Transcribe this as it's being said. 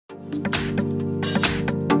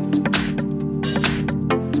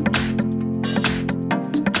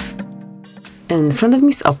In front of me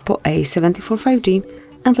is OPPO A74 5G,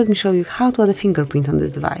 and let me show you how to add a fingerprint on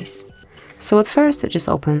this device. So at first, just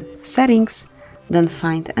open Settings, then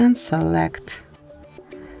find and select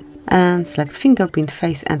fingerprint,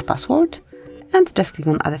 face and password, and just click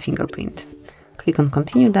on Add a fingerprint. Click on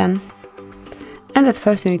Continue then, and at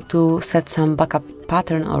first you need to set some backup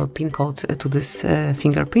pattern or pin code to this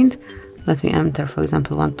fingerprint. Let me enter, for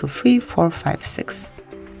example, 1, 2, 3, 4, 5, 6.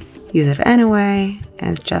 Use it anyway,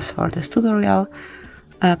 and just for this tutorial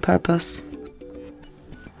purpose.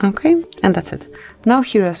 Okay, and that's it. Now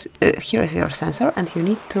here is your sensor, and you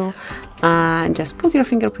need to just put your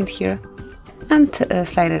fingerprint here and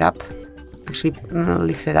slide it up. Actually,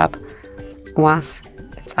 lift it up once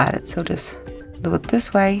it's added. So just do it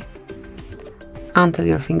this way until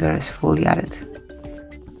your finger is fully added.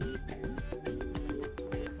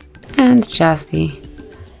 And just the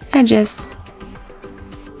edges.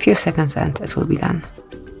 Few seconds and it will be done.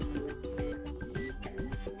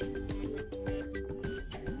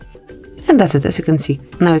 And that's it, as you can see.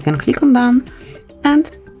 Now you can click on Done, and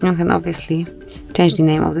you can obviously change the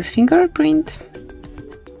name of this fingerprint.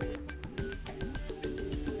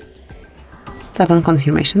 Tap on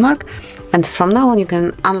confirmation mark, and from now on you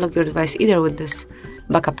can unlock your device either with this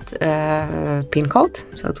backup pin code,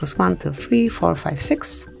 so it was 1, 2, 3, 4, 5,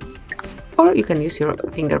 6, or you can use your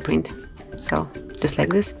fingerprint. So just like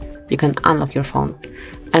this, you can unlock your phone.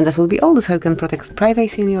 And that will be all. This is how you can protect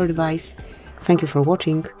privacy in your device. Thank you for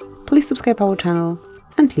watching. Please subscribe our channel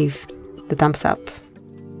and leave the thumbs up.